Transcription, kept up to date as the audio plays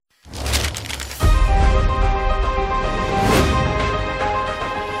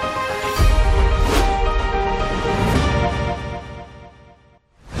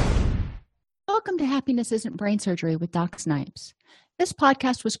Happiness Isn't Brain Surgery with Doc Snipes. This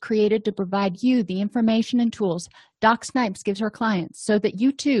podcast was created to provide you the information and tools Doc Snipes gives her clients so that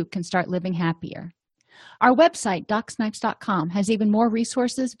you too can start living happier. Our website, DocSnipes.com, has even more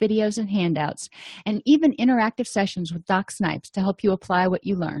resources, videos, and handouts, and even interactive sessions with Doc Snipes to help you apply what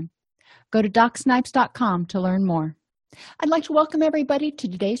you learn. Go to DocSnipes.com to learn more. I'd like to welcome everybody to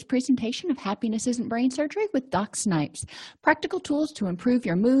today's presentation of Happiness Isn't Brain Surgery with Doc Snipes, practical tools to improve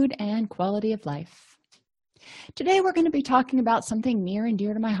your mood and quality of life. Today, we're going to be talking about something near and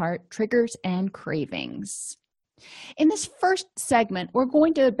dear to my heart, triggers and cravings. In this first segment, we're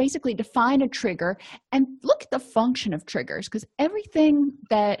going to basically define a trigger and look at the function of triggers, because everything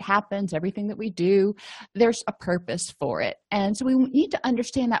that happens, everything that we do, there's a purpose for it. And so we need to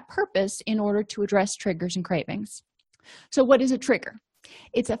understand that purpose in order to address triggers and cravings. So what is a trigger?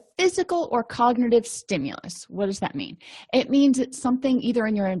 It's a physical or cognitive stimulus. What does that mean? It means it's something either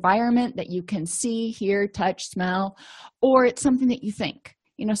in your environment that you can see, hear, touch, smell, or it's something that you think.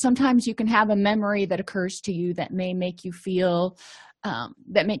 Sometimes you can have a memory that occurs to you that may make you feel,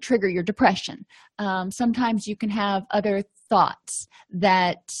 that may trigger your depression. Sometimes you can have other thoughts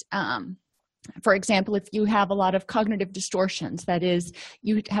that, for example, if you have a lot of cognitive distortions, that is,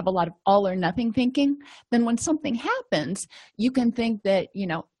 you have a lot of all or nothing thinking, then when something happens, you can think that,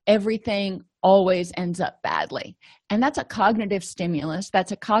 everything always ends up badly. And that's a cognitive stimulus.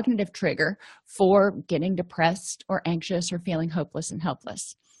 That's a cognitive trigger for getting depressed or anxious or feeling hopeless and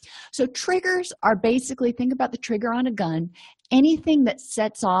helpless. So triggers are basically, think about the trigger on a gun, anything that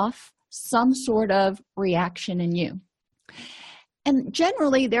sets off some sort of reaction in you. And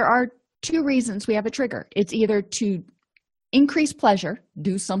generally, there are two reasons we have a trigger. It's either to increase pleasure,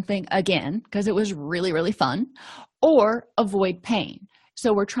 do something again because it was really, really fun, or avoid pain.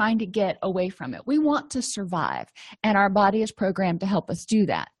 So we're trying to get away from it. We want to survive, and our body is programmed to help us do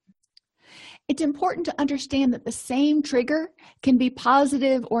that. It's important to understand that the same trigger can be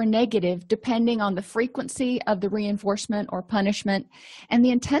positive or negative depending on the frequency of the reinforcement or punishment and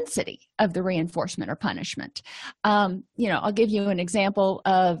the intensity of the reinforcement or punishment. I'll give you an example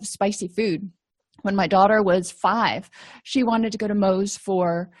of spicy food. When my daughter was 5, she wanted to go to Moe's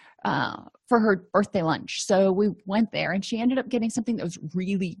for her birthday lunch. So we went there, and she ended up getting something that was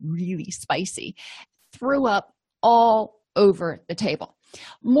really, really spicy. Threw up all over the table.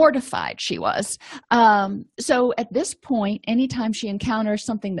 Mortified she was. So at this point, anytime she encounters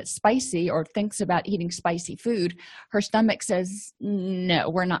something that's spicy or thinks about eating spicy food, her stomach says, no,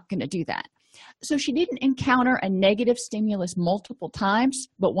 we're not going to do that. So she didn't encounter a negative stimulus multiple times,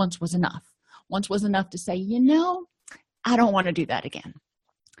 but once was enough. Once was enough to say, I don't want to do that again.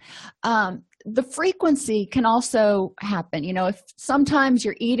 The frequency can also happen. If sometimes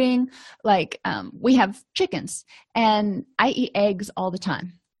you're eating, we have chickens, and I eat eggs all the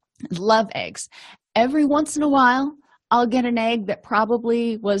time. Love eggs. Every once in a while, I'll get an egg that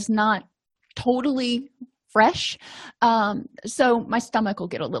probably was not totally fresh. So my stomach will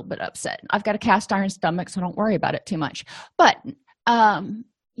get a little bit upset. I've got a cast iron stomach, so don't worry about it too much. But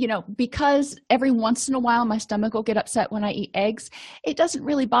because every once in a while my stomach will get upset when I eat eggs, it doesn't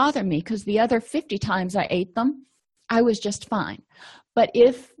really bother me because the other 50 times I ate them, I was just fine. But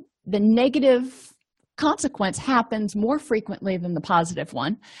if the negative consequence happens more frequently than the positive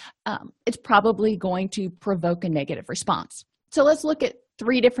one, it's probably going to provoke a negative response. So let's look at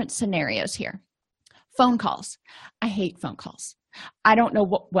 3 different scenarios here. Phone calls. I hate phone calls. I don't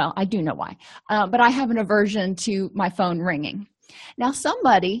know I do know why, but I have an aversion to my phone ringing. Now,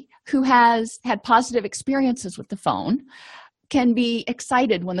 somebody who has had positive experiences with the phone can be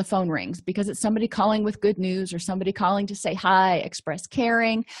excited when the phone rings because it's somebody calling with good news or somebody calling to say hi, express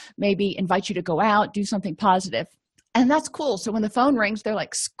caring, maybe invite you to go out, do something positive. And that's cool. So when the phone rings, they're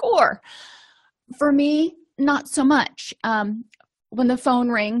like, score. For me, not so much. When the phone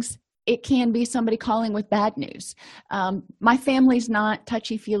rings, it can be somebody calling with bad news. My family's not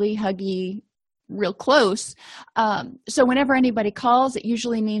touchy-feely, huggy, real close. So whenever anybody calls, it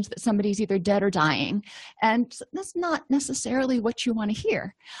usually means that somebody's either dead or dying. And that's not necessarily what you want to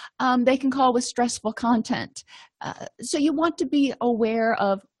hear. They can call with stressful content. So you want to be aware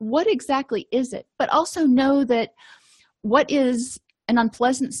of what exactly is it, but also know that what is an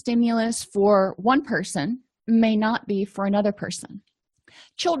unpleasant stimulus for one person may not be for another person.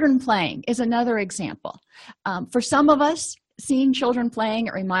 Children playing is another example. For some of us, seeing children playing,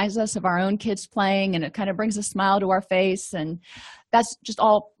 it reminds us of our own kids playing, and it kind of brings a smile to our face, and that's just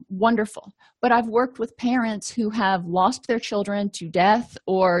all wonderful. But I've worked with parents who have lost their children to death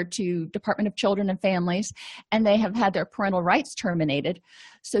or to Department of Children and Families, and they have had their parental rights terminated.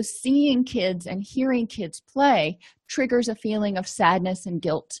 So seeing kids and hearing kids play triggers a feeling of sadness and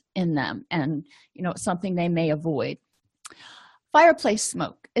guilt in them, and it's something they may avoid. Fireplace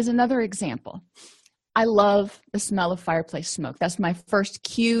smoke is another example. I love the smell of fireplace smoke. That's my first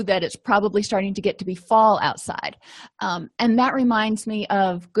cue that it's probably starting to get to be fall outside. And that reminds me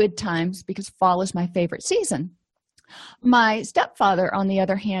of good times because fall is my favorite season. My stepfather, on the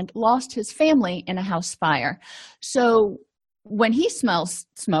other hand, lost his family in a house fire. So when he smells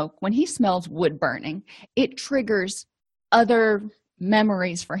smoke, when he smells wood burning, it triggers other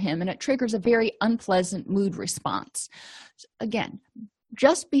memories for him, and it triggers a very unpleasant mood response. Again,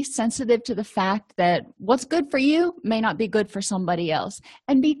 just be sensitive to the fact that what's good for you may not be good for somebody else,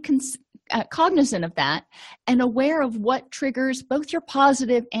 and be cognizant of that and aware of what triggers both your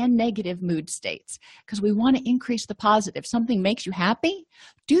positive and negative mood states, because we want to increase the positive. Something makes you happy,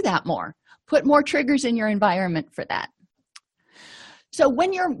 do that more. Put more triggers in your environment for that. So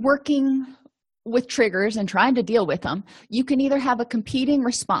when you're working with triggers and trying to deal with them, you can either have a competing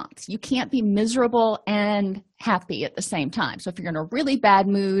response. You can't be miserable and happy at the same time. So if you're in a really bad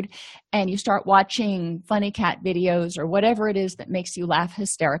mood and you start watching funny cat videos or whatever it is that makes you laugh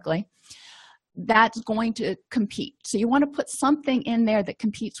hysterically, that's going to compete. So you want to put something in there that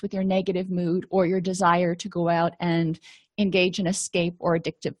competes with your negative mood or your desire to go out and engage in escape or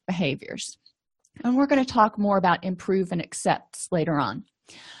addictive behaviors. And we're going to talk more about improve and accepts later on.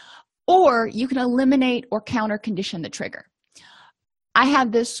 Or you can eliminate or counter condition the trigger. I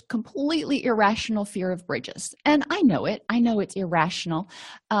have this completely irrational fear of bridges, and I know it. I know it's irrational.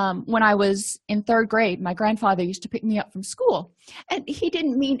 When I was in third grade, my grandfather used to pick me up from school, and he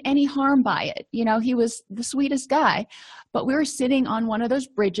didn't mean any harm by it. He was the sweetest guy, but we were sitting on one of those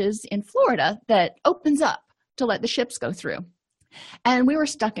bridges in Florida that opens up to let the ships go through. And we were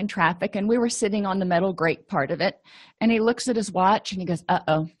stuck in traffic, and we were sitting on the metal grate part of it, and he looks at his watch, and he goes,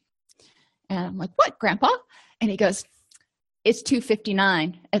 uh-oh. And I'm like, what, Grandpa? And he goes, it's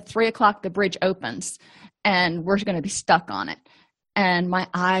 2:59. At 3 o'clock, the bridge opens, and we're going to be stuck on it. And my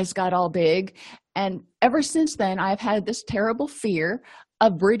eyes got all big. And ever since then, I've had this terrible fear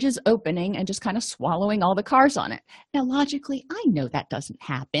of bridges opening and just kind of swallowing all the cars on it. Now, logically, I know that doesn't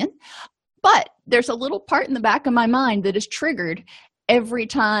happen, but there's a little part in the back of my mind that is triggered every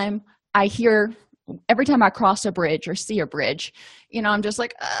time I cross a bridge or see a bridge. I'm just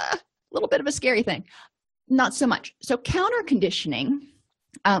like, little bit of a scary thing. Not so much. So counter conditioning,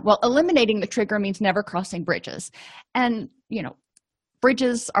 eliminating the trigger means never crossing bridges. And,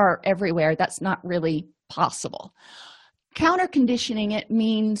 bridges are everywhere. That's not really possible. Counter conditioning it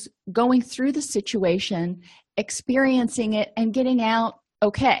means going through the situation, experiencing it, and getting out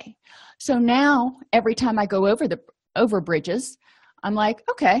okay. So now every time I go over bridges, I'm like,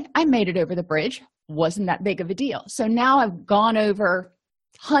 okay, I made it over the bridge. Wasn't that big of a deal. So now I've gone over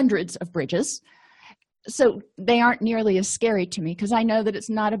hundreds of bridges, so they aren't nearly as scary to me because I know that it's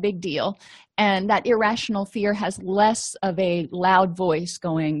not a big deal, and that irrational fear has less of a loud voice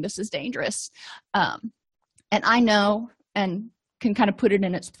going, this is dangerous, and I know and can kind of put it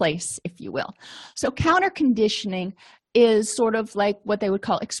in its place, if you will. So counter conditioning is sort of like what they would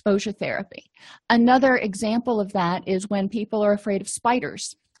call exposure therapy. Another example of that is when people are afraid of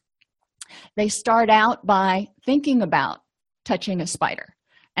spiders. They start out by thinking about touching a spider,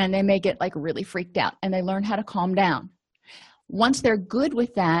 and they may get really freaked out, and they learn how to calm down. Once they're good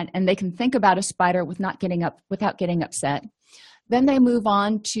with that and they can think about a spider without getting upset, then they move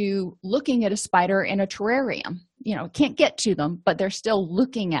on to looking at a spider in a terrarium. Can't get to them, but they're still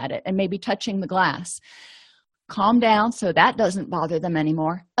looking at it and maybe touching the glass. Calm down so that doesn't bother them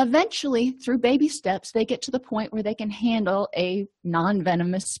anymore. Eventually, through baby steps, they get to the point where they can handle a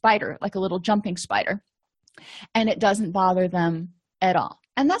non-venomous spider, like a little jumping spider, and it doesn't bother them at all.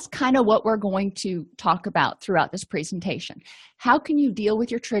 And that's kind of what we're going to talk about throughout this presentation. How can you deal with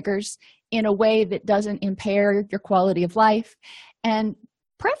your triggers in a way that doesn't impair your quality of life and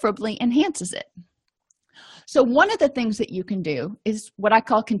preferably enhances it? So one of the things that you can do is what I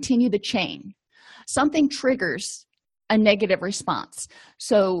call continue the chain. Something triggers a negative response.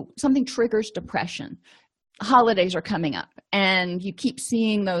 So something triggers depression. Holidays are coming up, and you keep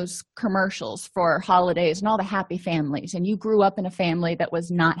seeing those commercials for holidays and all the happy families, and you grew up in a family that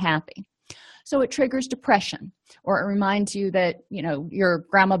was not happy. So it triggers depression, or it reminds you that, your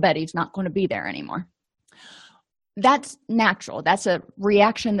Grandma Betty's not going to be there anymore. That's natural. That's a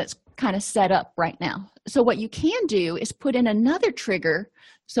reaction that's kind of set up right now. So what you can do is put in another trigger.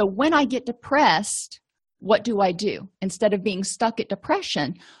 So when I get depressed, what do I do? Instead of being stuck at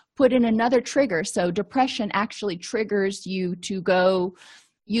depression, put in another trigger. So depression actually triggers you to go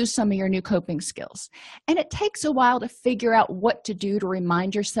use some of your new coping skills. And it takes a while to figure out what to do to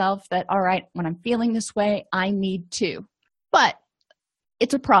remind yourself that, all right, when I'm feeling this way, I need to. But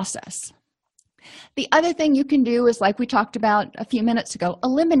it's a process. The other thing you can do is, like we talked about a few minutes ago,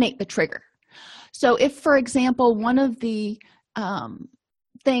 eliminate the trigger. So if, for example, one of the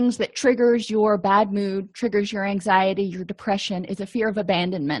things that triggers your bad mood, triggers your anxiety, your depression, is a fear of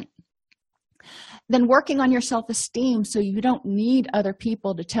abandonment, then working on your self-esteem so you don't need other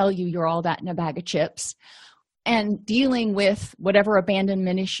people to tell you you're all that in a bag of chips, and dealing with whatever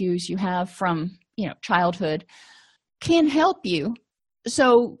abandonment issues you have from childhood can help you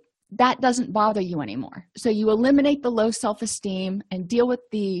so that doesn't bother you anymore. So you eliminate the low self-esteem and deal with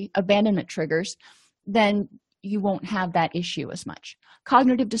the abandonment triggers, then you won't have that issue as much.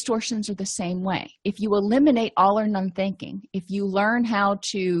 Cognitive distortions are the same way. If you eliminate all or none thinking, if you learn how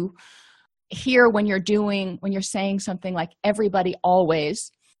to hear when you're saying something like everybody always,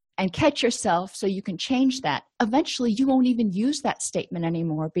 and catch yourself so you can change that, eventually you won't even use that statement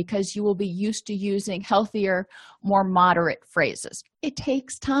anymore because you will be used to using healthier, more moderate phrases. It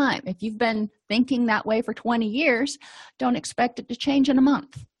takes time. If you've been thinking that way for 20 years, don't expect it to change in a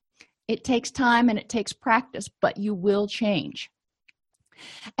month. It takes time and it takes practice, but you will change.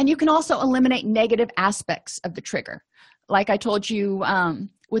 And you can also eliminate negative aspects of the trigger. Like I told you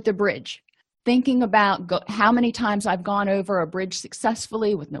with the bridge. Thinking about how many times I've gone over a bridge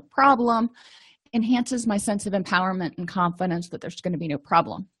successfully with no problem enhances my sense of empowerment and confidence that there's going to be no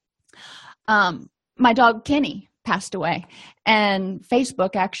problem. My dog Kenny passed away, and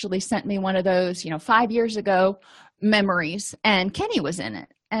Facebook actually sent me one of those 5 years ago memories, and Kenny was in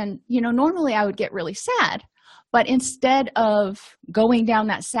it. And normally I would get really sad, but instead of going down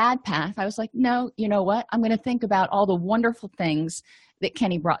that sad path, I was like, no, you know what, I'm going to think about all the wonderful things that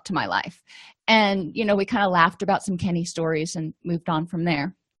Kenny brought to my life. And we kind of laughed about some Kenny stories and moved on from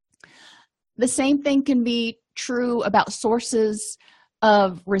there. The same thing can be true about sources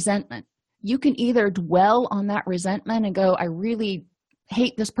of resentment. You can either dwell on that resentment and go, I really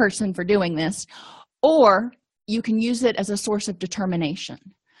hate this person for doing this, or you can use it as a source of determination.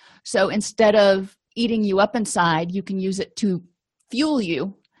 So instead of eating you up inside, you can use it to fuel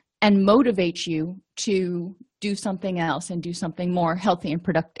you and motivate you to do something else and do something more healthy and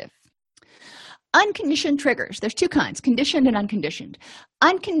productive. Unconditioned triggers. There's two kinds, conditioned and unconditioned.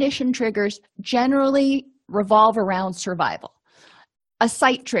 Unconditioned triggers generally revolve around survival. A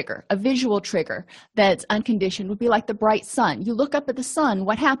sight trigger, a visual trigger that's unconditioned would be like the bright sun. You look up at the sun,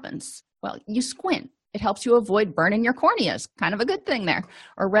 what happens? Well, you squint. It helps you avoid burning your corneas. Kind of a good thing there,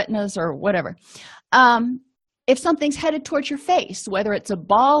 or retinas or whatever. If something's headed towards your face, whether it's a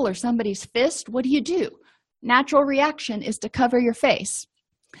ball or somebody's fist, what do? Natural reaction is to cover your face.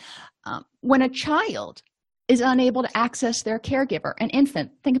 When a child is unable to access their caregiver, an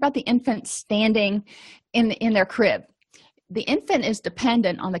infant, think about the infant standing in their crib. The infant is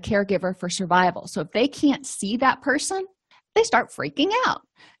dependent on the caregiver for survival. So if they can't see that person, they start freaking out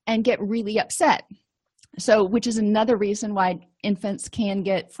and get really upset. So, which is another reason why infants can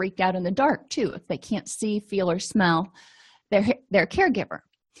get freaked out in the dark too, if they can't see, feel, or smell their caregiver.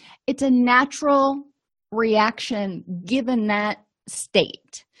 It's a natural reaction given that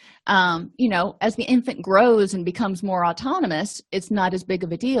state. As the infant grows and becomes more autonomous, it's not as big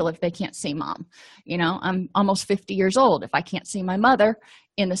of a deal if they can't see mom. I'm almost 50 years old. If I can't see my mother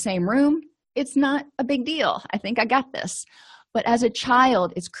in the same room, it's not a big deal. I think I got this. But as a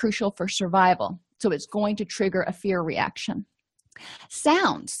child, it's crucial for survival. So it's going to trigger a fear reaction.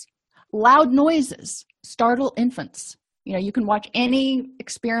 Sounds, loud noises, startle infants. You can watch any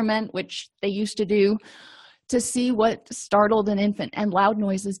experiment, which they used to do, to see what startled an infant, and loud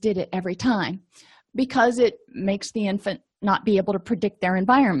noises did it every time because it makes the infant not be able to predict their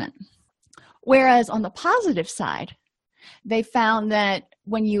environment. Whereas on the positive side, they found that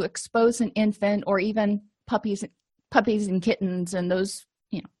when you expose an infant, or even puppies and kittens and those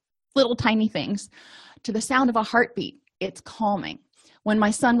little tiny things, to the sound of a heartbeat, it's calming. When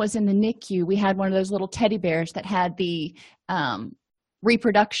my son was in the NICU, we had one of those little teddy bears that had the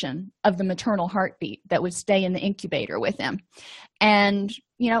reproduction of the maternal heartbeat that would stay in the incubator with him. And,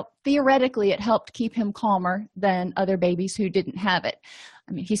 theoretically, it helped keep him calmer than other babies who didn't have it.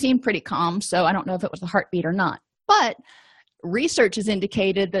 I mean, he seemed pretty calm, so I don't know if it was the heartbeat or not. But research has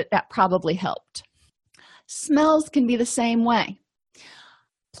indicated that that probably helped. Smells can be the same way.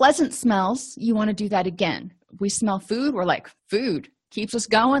 Pleasant smells, you want to do that again. We smell food, we're like, food keeps us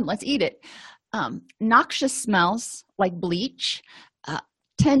going, let's eat it. Noxious smells like bleach uh,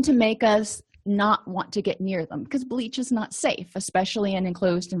 tend to make us not want to get near them because bleach is not safe, especially in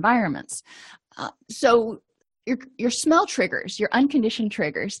enclosed environments. So your smell triggers, your unconditioned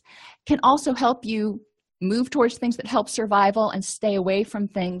triggers, can also help you move towards things that help survival and stay away from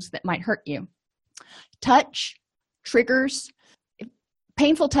things that might hurt you. Touch triggers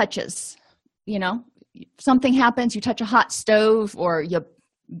painful touches. Something happens, you touch a hot stove or you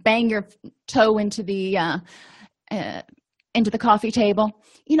bang your toe into the coffee table.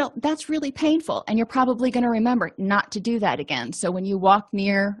 That's really painful, and you're probably going to remember not to do that again. So when you walk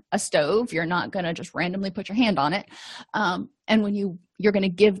near a stove, you're not going to just randomly put your hand on it. And when you're going to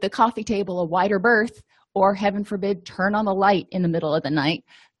give the coffee table a wider berth, or heaven forbid, turn on the light in the middle of the night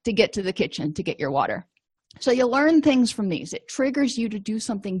to get to the kitchen to get your water. So you learn things from these. It triggers you to do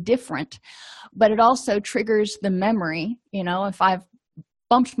something different, but it also triggers the memory. If I've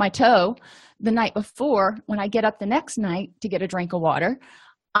bumped my toe the night before, when I get up the next night to get a drink of water,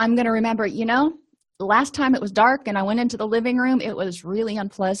 I'm going to remember, the last time it was dark and I went into the living room, it was really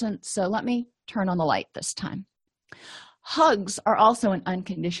unpleasant. So let me turn on the light this time. Hugs are also an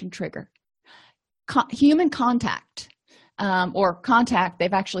unconditioned trigger. Human contact. Or contact,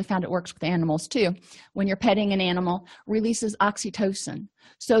 they've actually found it works with animals too. When you're petting an animal, releases oxytocin.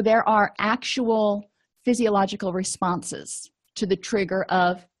 So there are actual physiological responses to the trigger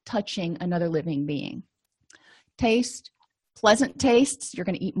of touching another living being. Taste, pleasant tastes, you're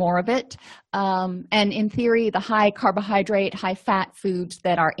going to eat more of it. And in theory, the high carbohydrate, high fat foods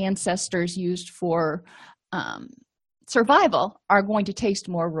that our ancestors used for survival are going to taste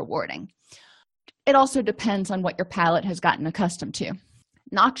more rewarding. It also depends on what your palate has gotten accustomed to.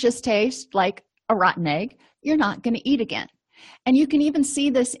 Noxious taste, like a rotten egg, you're not going to eat again. And you can even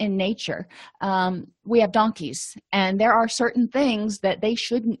see this in nature. We have donkeys, and there are certain things that they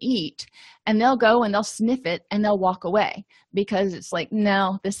shouldn't eat, and they'll go and they'll sniff it and they'll walk away because it's like,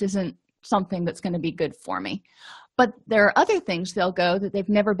 no, this isn't something that's going to be good for me. But there are other things they'll go that they've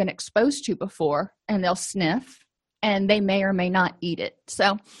never been exposed to before, and they'll sniff, and they may or may not eat it.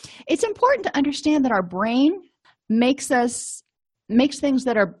 So it's important to understand that our brain makes things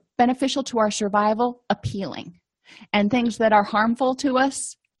that are beneficial to our survival appealing, and things that are harmful to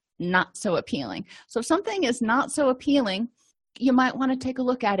us not so appealing. So if something is not so appealing, you might want to take a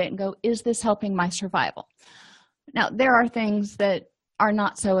look at it and go, is this helping my survival? Now, there are things that are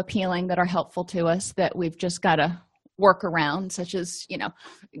not so appealing that are helpful to us that we've just got to work around, such as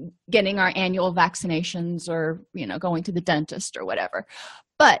getting our annual vaccinations, or going to the dentist or whatever.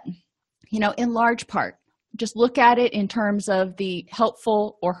 But in large part, just look at it in terms of the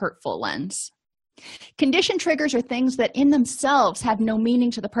helpful or hurtful lens. Condition triggers are things that in themselves have no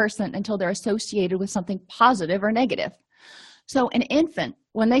meaning to the person until they're associated with something positive or negative. So an infant,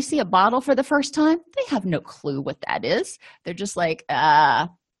 when they see a bottle for the first time, they have no clue what that is. They're just like,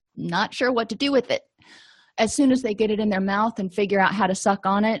 not sure what to do with it. As soon as they get it in their mouth and figure out how to suck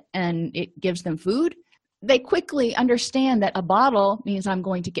on it and it gives them food, they quickly understand that a bottle means I'm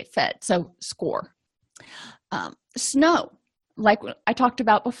going to get fed. So score. Snow, like I talked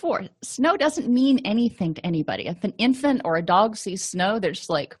about before, snow doesn't mean anything to anybody. If an infant or a dog sees snow, they're just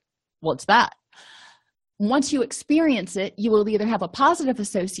like, what's that? Once you experience it, you will either have a positive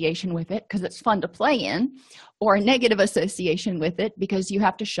association with it because it's fun to play in, or a negative association with it because you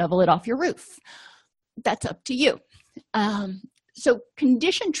have to shovel it off your roof. That's up to you. So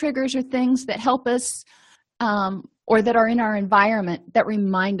condition triggers are things that help us or that are in our environment that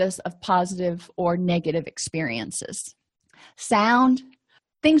remind us of positive or negative experiences. Sound,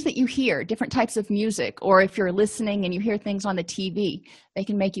 things that you hear, different types of music, or if you're listening and you hear things on the TV, they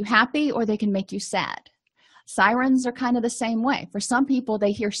can make you happy or they can make you sad. Sirens are kind of the same way. For some people,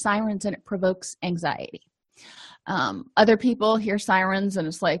 they hear sirens and it provokes anxiety. Other people hear sirens and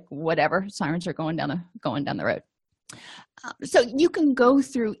it's like, whatever, sirens are going down the road. So you can go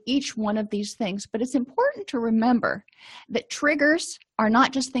through each one of these things, but it's important to remember that triggers are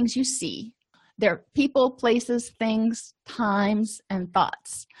not just things you see. They're people, places, things, times, and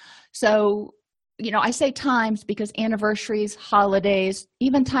thoughts. So, I say times because anniversaries, holidays,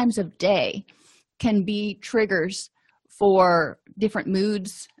 even times of day can be triggers for different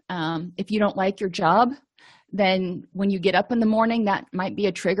moods. If you don't like your job, then when you get up in the morning, that might be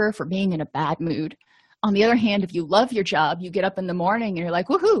a trigger for being in a bad mood. On the other hand, if you love your job, you get up in the morning and you're like,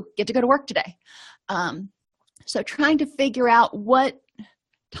 woohoo, get to go to work today. So trying to figure out what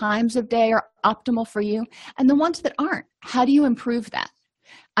times of day are optimal for you and the ones that aren't. How do you improve that?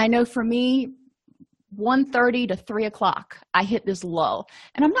 I know for me, 1:30 to 3 o'clock, I hit this lull.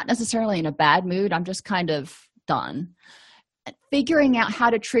 And I'm not necessarily in a bad mood. I'm just kind of done. Figuring out how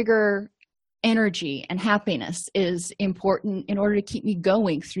to trigger energy and happiness is important in order to keep me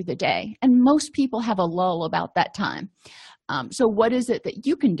going through the day. And most people have a lull about that time. So what is it that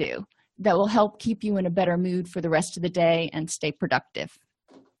you can do that will help keep you in a better mood for the rest of the day and stay productive?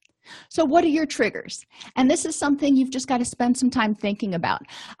 So what are your triggers? And this is something you've just got to spend some time thinking about.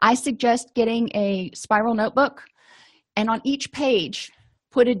 I suggest getting a spiral notebook, and on each page,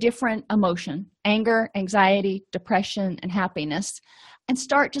 put a different emotion: anger, anxiety, depression, and happiness, and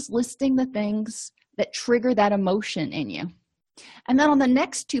start just listing the things that trigger that emotion in you. And then on the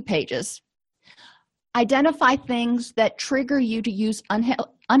next 2 pages, identify things that trigger you to use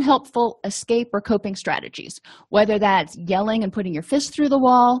unhelpful escape or coping strategies, whether that's yelling and putting your fist through the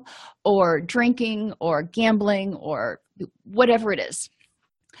wall, or drinking, or gambling, or whatever it is.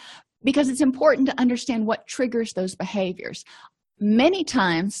 Because it's important to understand what triggers those behaviors. Many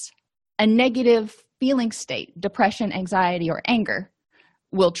times, a negative feeling state, depression, anxiety, or anger,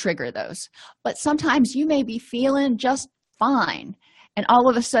 will trigger those. But sometimes you may be feeling just fine, and all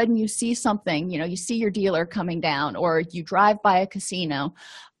of a sudden you see something, you see your dealer coming down, or you drive by a casino,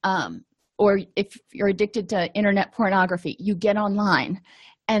 or if you're addicted to internet pornography, you get online,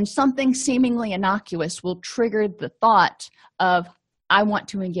 and something seemingly innocuous will trigger the thought of, I want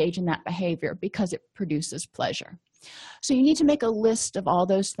to engage in that behavior because it produces pleasure. So you need to make a list of all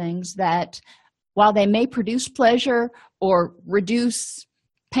those things that, while they may produce pleasure or reduce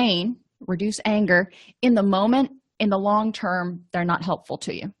pain, reduce anger in the moment, in the long term, they're not helpful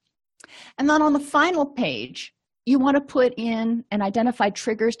to you. And then on the final page, you want to put in and identify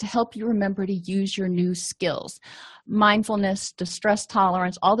triggers to help you remember to use your new skills: mindfulness, distress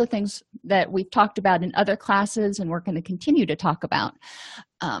tolerance, all the things that we've talked about in other classes and we're going to continue to talk about.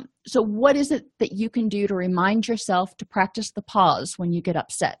 So what is it that you can do to remind yourself to practice the pause when you get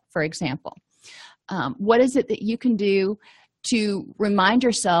upset, for example? What is it that you can do to remind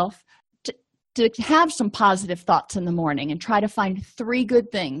yourself to have some positive thoughts in the morning, and try to find 3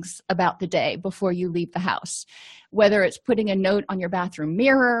 good things about the day before you leave the house? Whether it's putting a note on your bathroom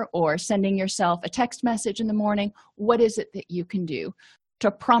mirror or sending yourself a text message in the morning, what is it that you can do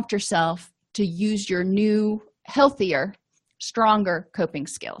to prompt yourself to use your new, healthier, stronger coping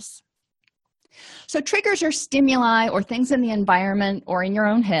skills? So triggers are stimuli or things in the environment or in your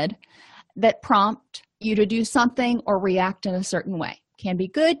own head that prompt you to do something or react in a certain way. Can be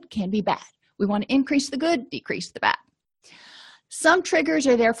good, can be bad. We want to increase the good, decrease the bad. Some triggers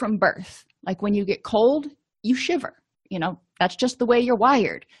are there from birth. Like when you get cold, you shiver. That's just the way you're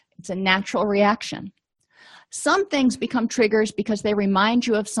wired. It's a natural reaction. Some things become triggers because they remind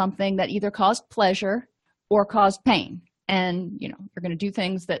you of something that either caused pleasure or caused pain. And, you're going to do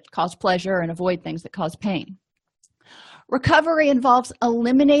things that cause pleasure and avoid things that cause pain. Recovery involves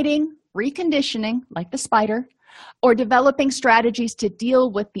eliminating reconditioning, like the spider, or developing strategies to deal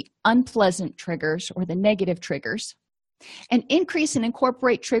with the unpleasant triggers or the negative triggers, and increase and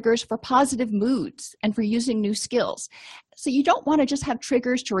incorporate triggers for positive moods and for using new skills. So you don't want to just have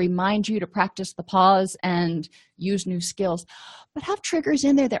triggers to remind you to practice the pause and use new skills, but have triggers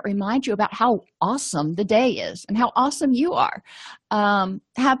in there that remind you about how awesome the day is and how awesome you are.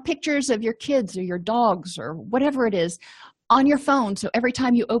 Have pictures of your kids or your dogs or whatever it is on your phone, so every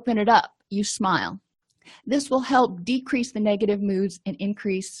time you open it up, you smile. This will help decrease the negative moods and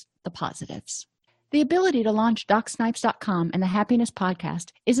increase the positives. The ability to launch DocSnipes.com and the Happiness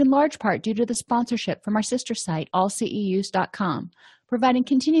Podcast is in large part due to the sponsorship from our sister site, allceus.com, providing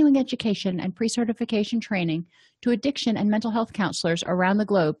continuing education and pre-certification training to addiction and mental health counselors around the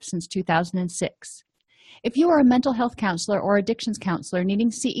globe since 2006. If you are a mental health counselor or addictions counselor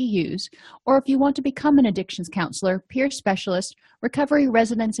needing CEUs, or if you want to become an addictions counselor, peer specialist, recovery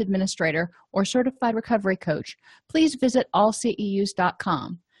residence administrator, or certified recovery coach, please visit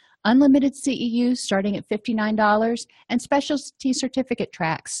allceus.com. Unlimited CEUs starting at $59 and specialty certificate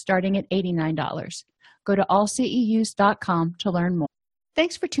tracks starting at $89. Go to allceus.com to learn more.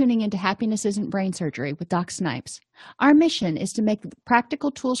 Thanks for tuning into Happiness Isn't Brain Surgery with Doc Snipes. Our mission is to make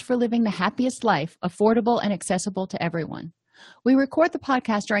practical tools for living the happiest life affordable and accessible to everyone. We record the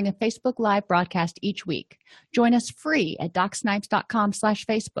podcast during a Facebook Live broadcast each week. Join us free at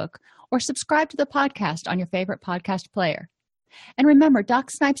DocSnipes.com/Facebook or subscribe to the podcast on your favorite podcast player. And remember,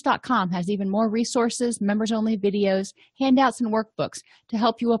 DocSnipes.com has even more resources, members-only videos, handouts, and workbooks to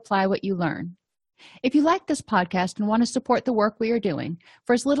help you apply what you learn. If you like this podcast and want to support the work we are doing,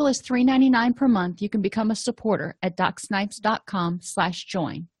 for as little as $3.99 per month, you can become a supporter at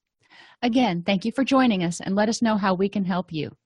DocSnipes.com/join. Again, thank you for joining us, and let us know how we can help you.